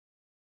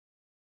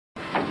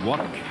What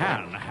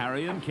can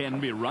Harry and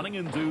Ken be running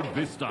into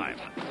this time?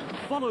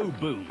 Follow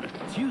Boone,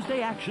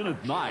 Tuesday action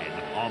at 9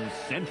 on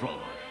Central.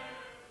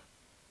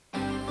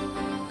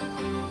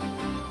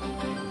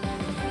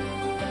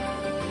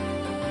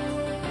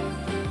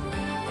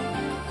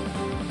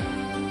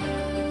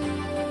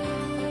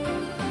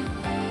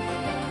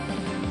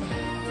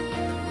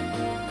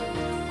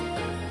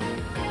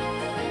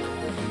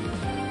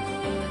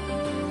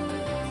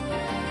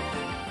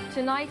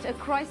 Tonight, a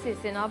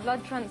crisis in our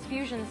blood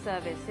transfusion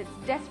service. It's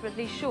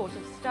desperately short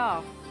of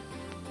staff.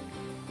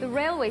 The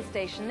railway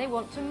station they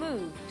want to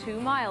move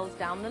 2 miles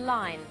down the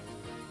line.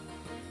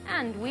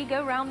 And we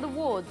go round the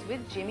wards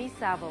with Jimmy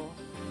Savile.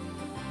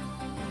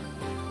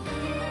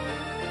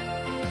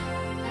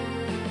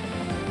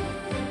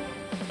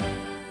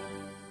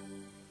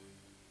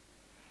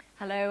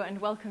 Hello and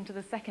welcome to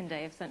the second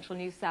day of Central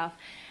News South.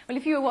 Well,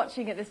 if you were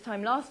watching at this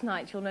time last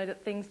night, you'll know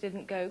that things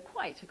didn't go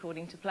quite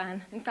according to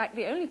plan. In fact,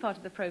 the only part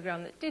of the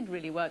programme that did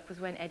really work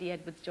was when Eddie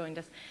Edwards joined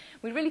us.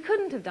 We really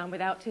couldn't have done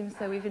without him,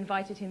 so we've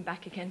invited him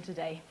back again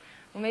today.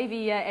 Well,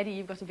 maybe, Eddie,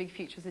 you've got a big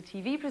future as a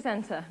TV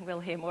presenter.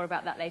 We'll hear more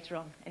about that later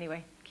on.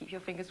 Anyway, keep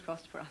your fingers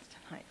crossed for us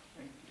tonight.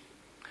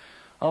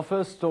 Our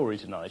first story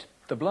tonight.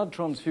 The blood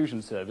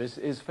transfusion service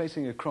is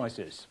facing a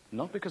crisis,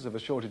 not because of a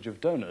shortage of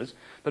donors,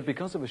 but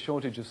because of a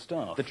shortage of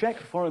staff. The Czech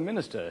foreign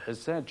minister has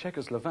said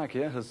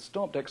Czechoslovakia has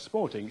stopped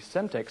exporting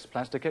Semtex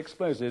plastic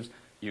explosives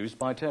used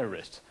by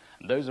terrorists.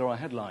 And those are our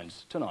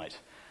headlines tonight.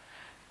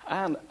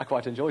 And I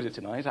quite enjoyed it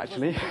tonight,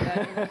 actually.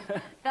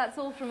 That's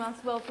all from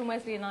us, well, from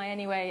Wesley and I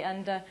anyway,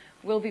 and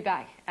we'll be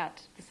back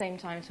at the same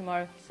time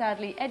tomorrow.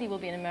 Sadly, Eddie will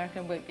be in America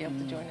and won't be able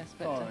to join us,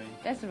 but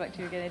best of luck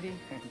to you again, Eddie.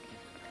 Thank you.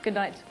 Good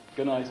night.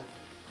 Good night.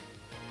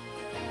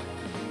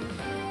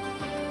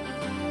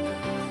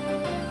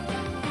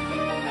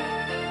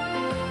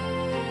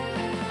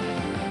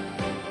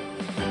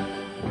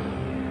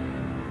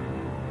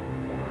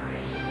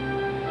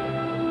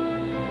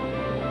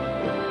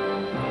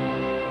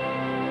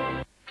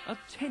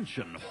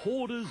 Attention,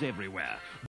 hoarders everywhere.